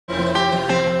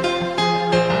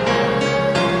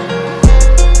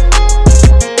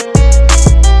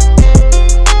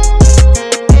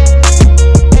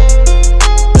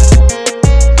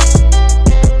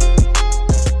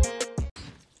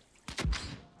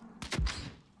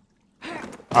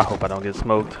I hope I don't get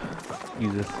smoked.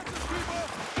 Jesus.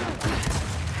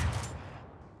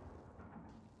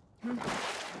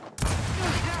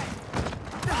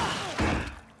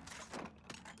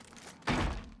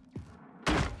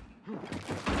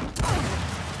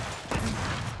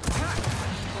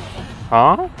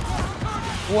 Huh?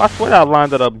 Oh, I swear I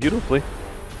lined that up beautifully.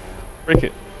 Break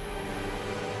it.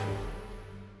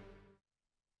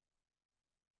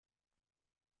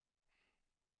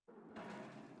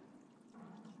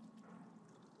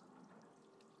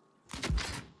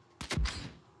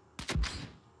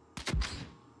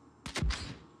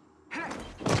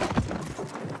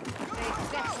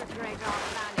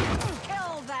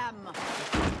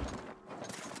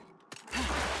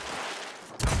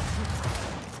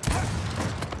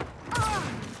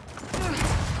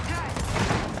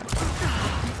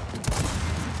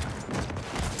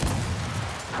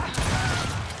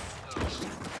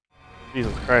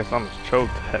 Jesus Christ, I almost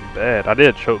choked that bad. I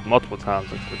did choke multiple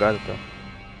times. I forgot it though.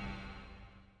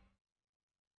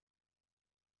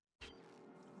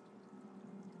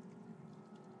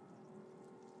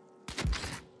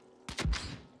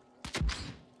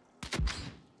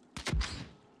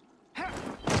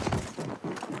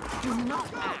 Do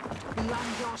not act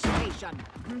beyond your station.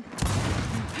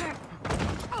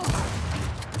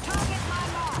 Target my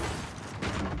mark.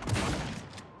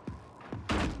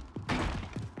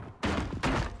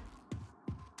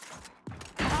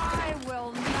 I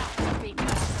will not be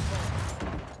merciful.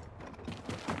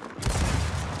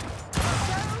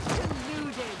 So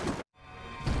deluded.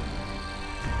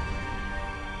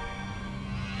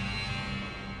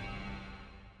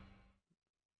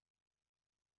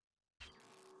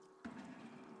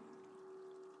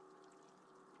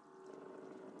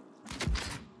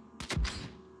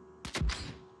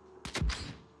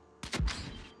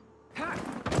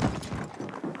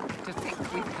 To think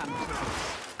we've come to this.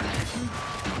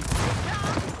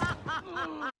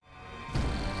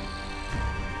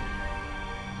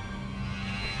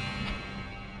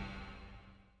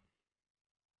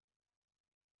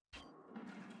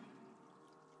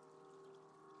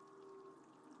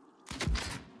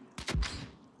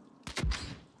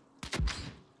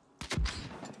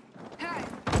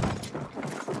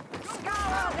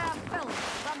 Scour their filth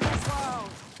from this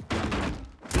world.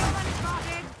 Human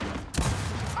spotted.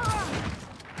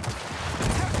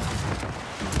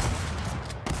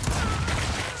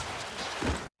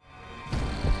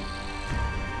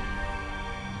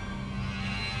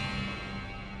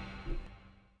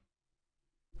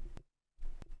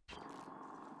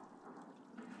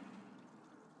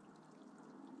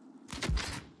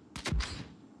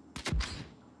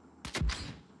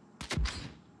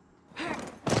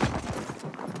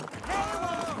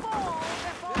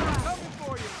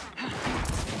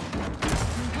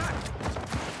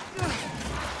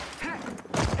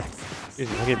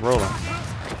 Jesus, I keep rolling.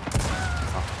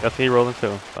 Oh, guess he rolling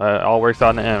too. All works out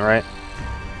in the end, right?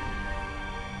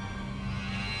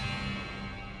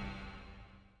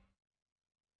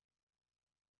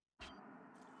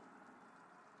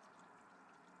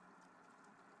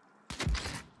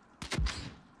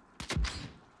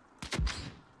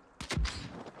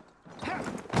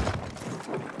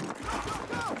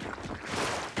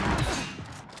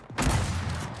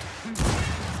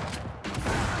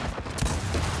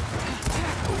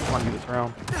 I want to do this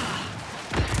round.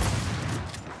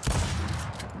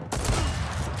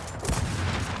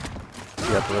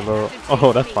 You have to reload.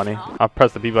 Oh, that's funny. I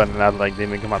pressed the B button and I was like, didn't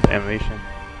even come out the animation.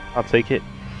 I'll take it.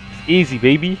 It's easy,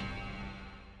 baby.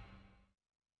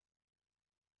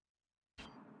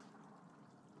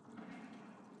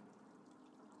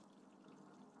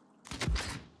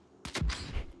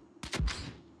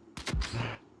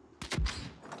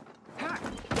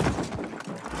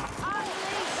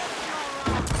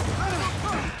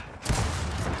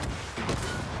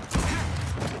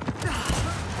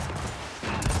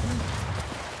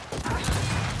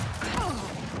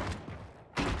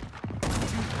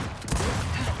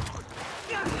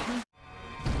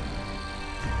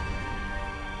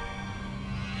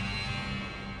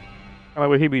 I like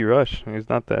what he beat Rush. He's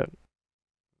not that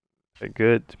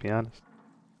good, to be honest.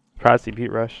 Surprised he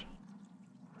beat Rush.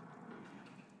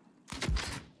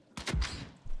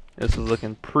 This is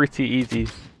looking pretty easy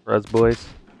for us boys.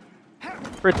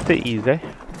 Pretty easy.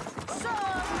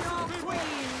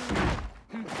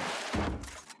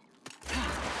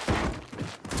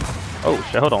 Oh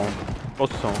shit, hold on. Close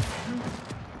to him.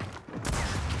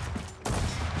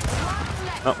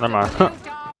 Oh, never mind.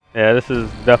 Yeah, this is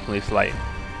definitely slight.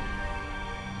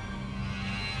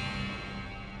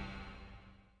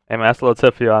 Hey man, that's a little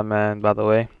tip for y'all, man, by the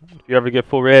way. If you ever get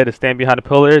full red and stand behind a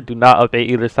pillar, do not update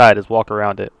either side, just walk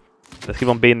around it. Let's keep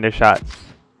on baiting their shots.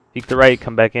 Peek the right,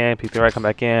 come back in. Peek the right, come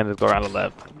back in. Just go around the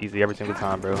left. Easy every single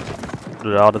time, bro.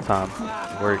 Do it all the time.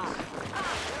 It works.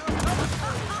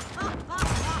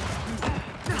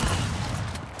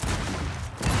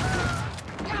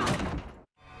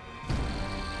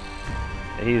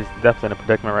 Yeah, he's definitely in a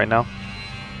predicament right now.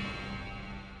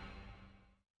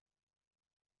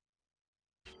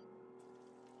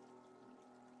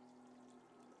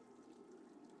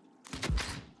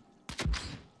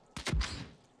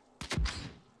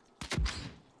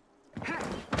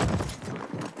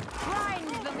 Grind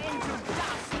them into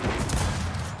dust.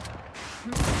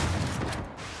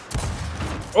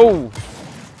 Oh!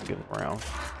 Get him around.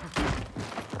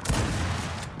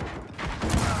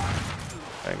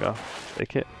 There you go.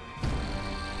 Take it.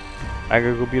 I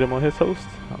gotta go beat him on his host.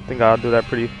 I think I'll do that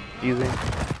pretty easy.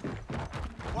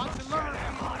 Watch and learn.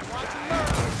 Watch and learn.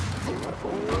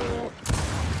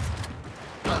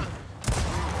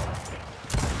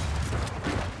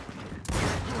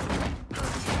 I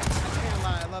can't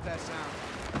lie, I love that sound.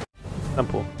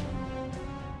 Simple.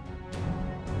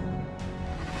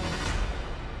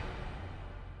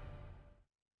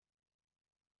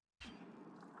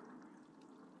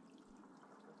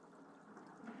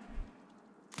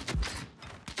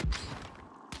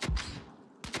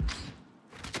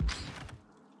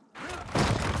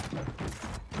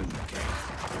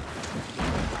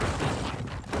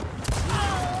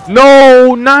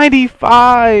 No,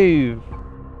 95.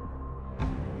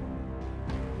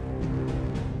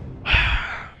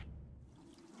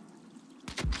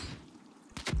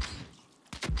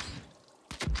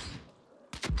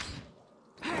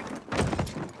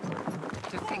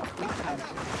 To think we can.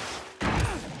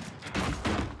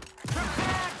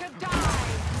 Prepare to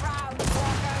die, ground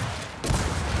walkers.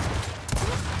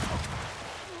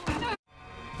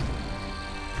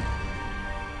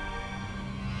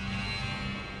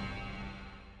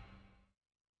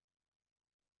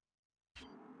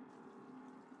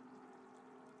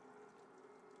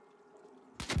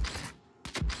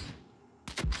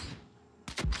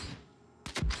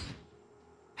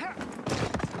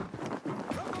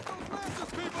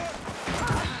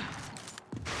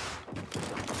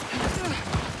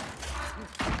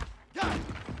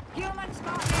 Human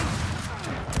spotted.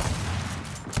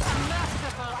 A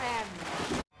merciful end.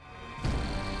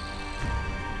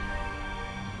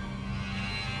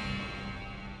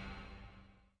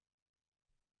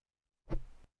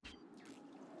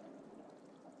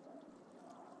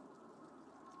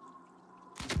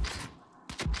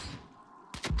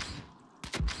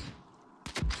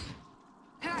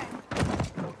 Hey.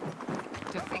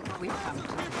 To think we've come to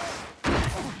this.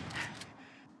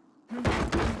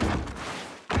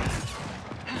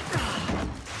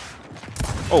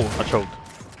 Oh, I choked.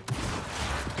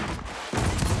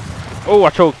 Oh, I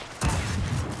choked.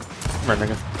 Come here,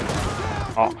 nigga.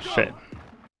 Oh, shit.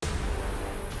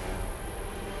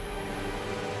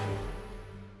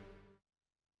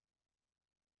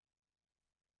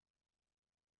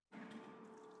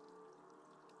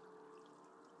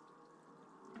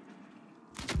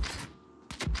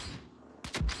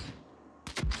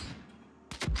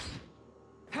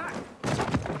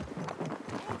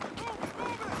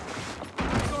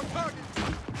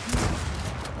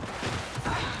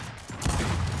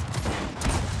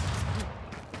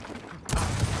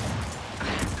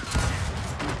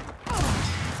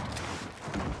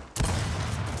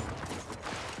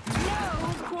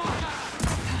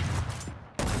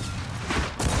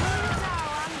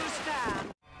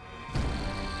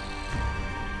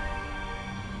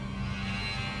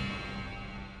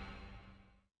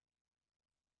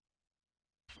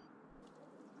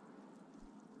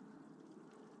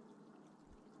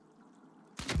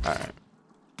 Alright.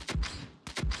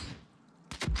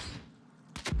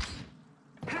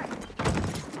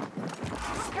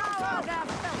 Scour their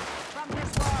filth from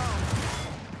this world.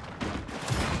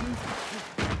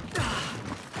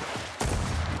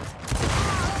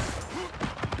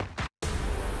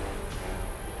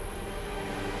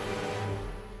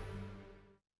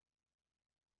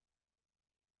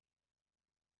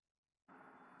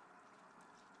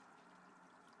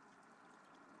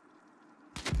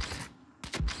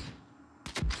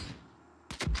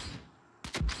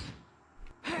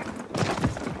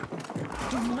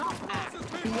 Do not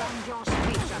act beyond your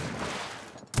station.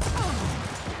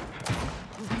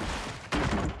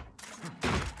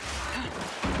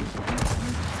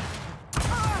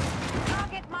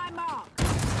 Target my mark.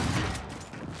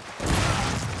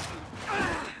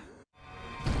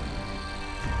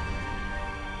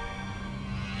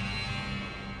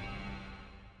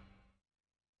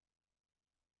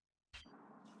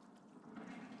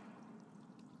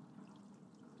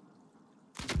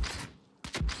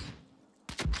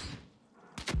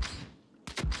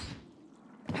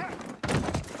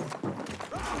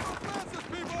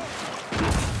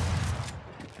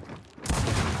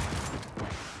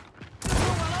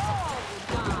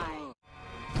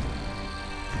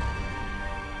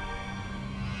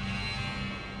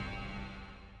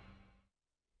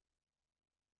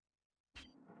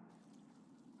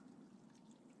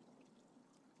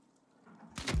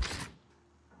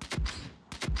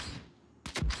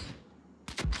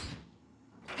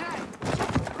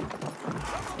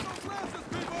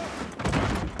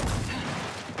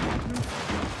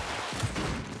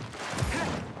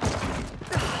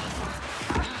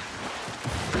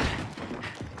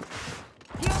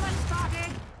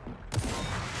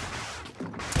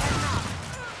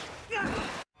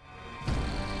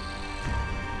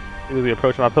 People be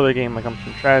approaching my pillar game like I'm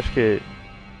some trash kid. I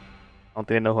don't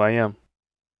think they know who I am.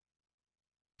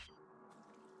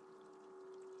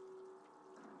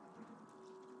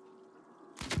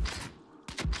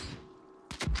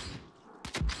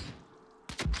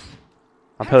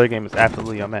 My pillar game is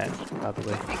absolutely unmatched, by the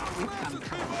way.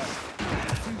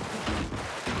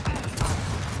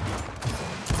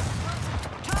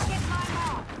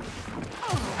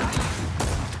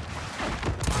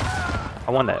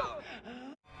 I won that.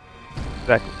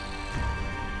 Exactly.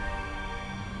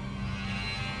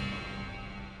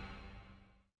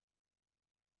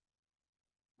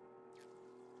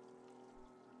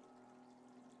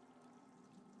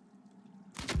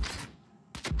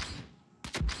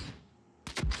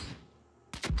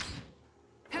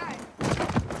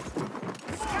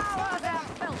 Scour their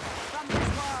filth from this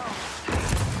world.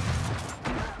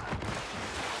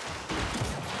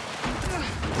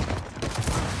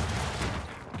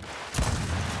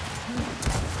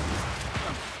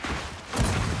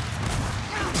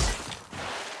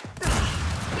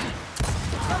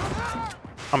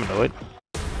 I'm gonna know it.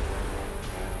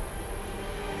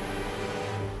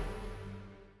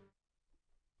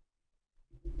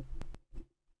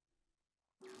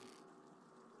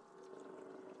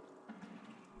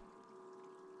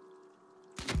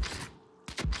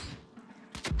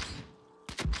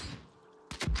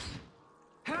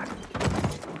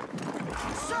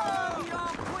 Serve your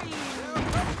queen. You're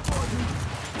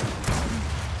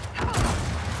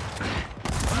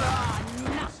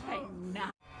nothing now.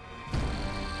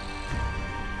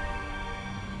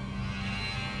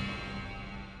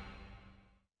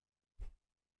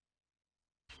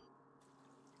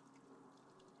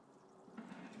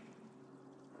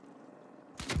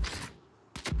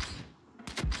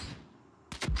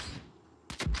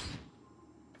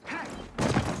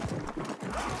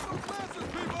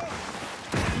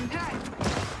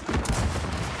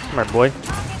 Come here, boy.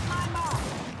 Target my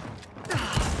mark.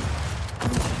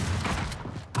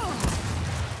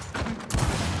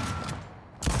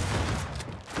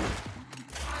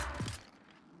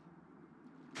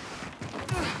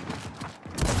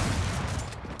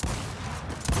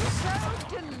 So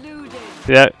deluded.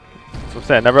 See that? That's what I'm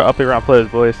saying. Never up around players,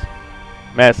 boys.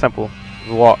 Mad simple.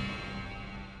 Just walk.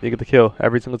 You get the kill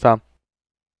every single time.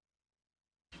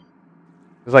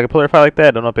 It's like a player fight like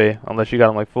that, don't up A unless you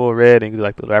got him like full red and you do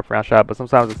like the wraparound shot. But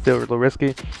sometimes it's still a little risky.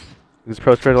 You just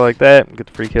approach trader like that and get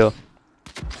the free kill.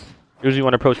 Usually you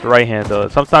want to approach the right hand though.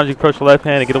 Sometimes you approach the left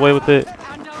hand and get away with it.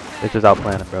 It's just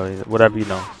outplaying it, bro. Whatever you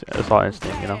know. It's all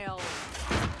instinct, you know.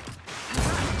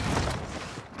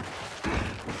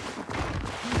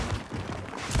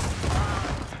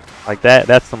 Like that,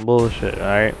 that's some bullshit,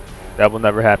 alright? That will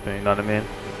never happen, you know what I mean?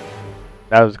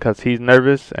 That was because he's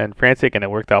nervous and frantic and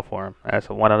it worked out for him. That's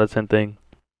a 1 out of 10 thing.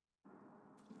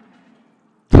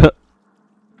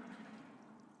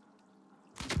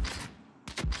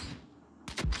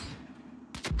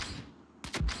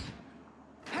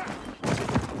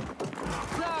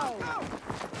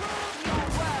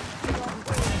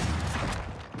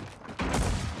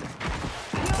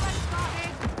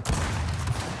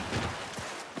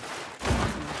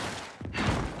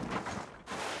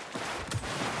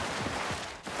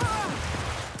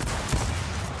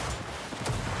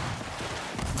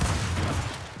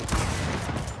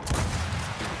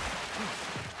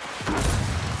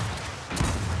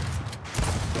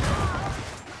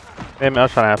 Hey man, I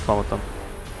was trying to have fun with them.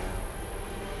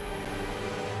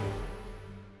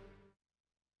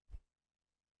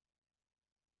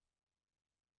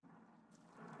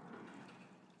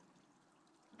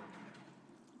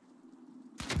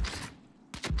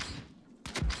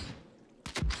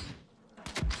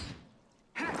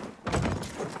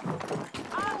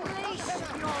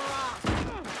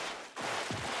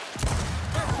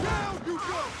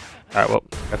 Alright, well,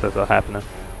 guess that's all happening.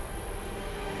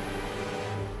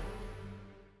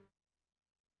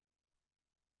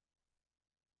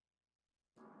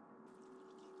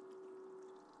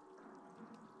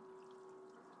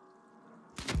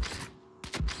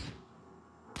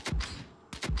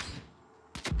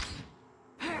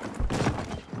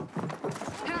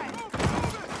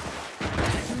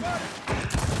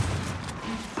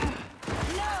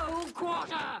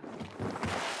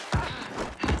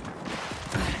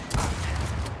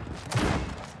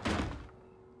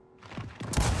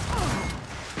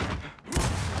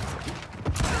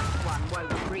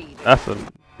 That's a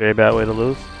very bad way to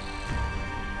lose.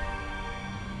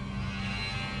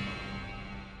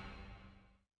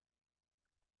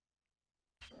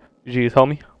 GG's,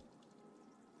 homie.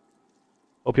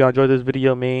 Hope y'all enjoyed this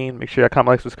video, man. Make sure y'all comment,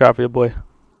 like, subscribe for your boy.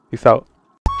 Peace out.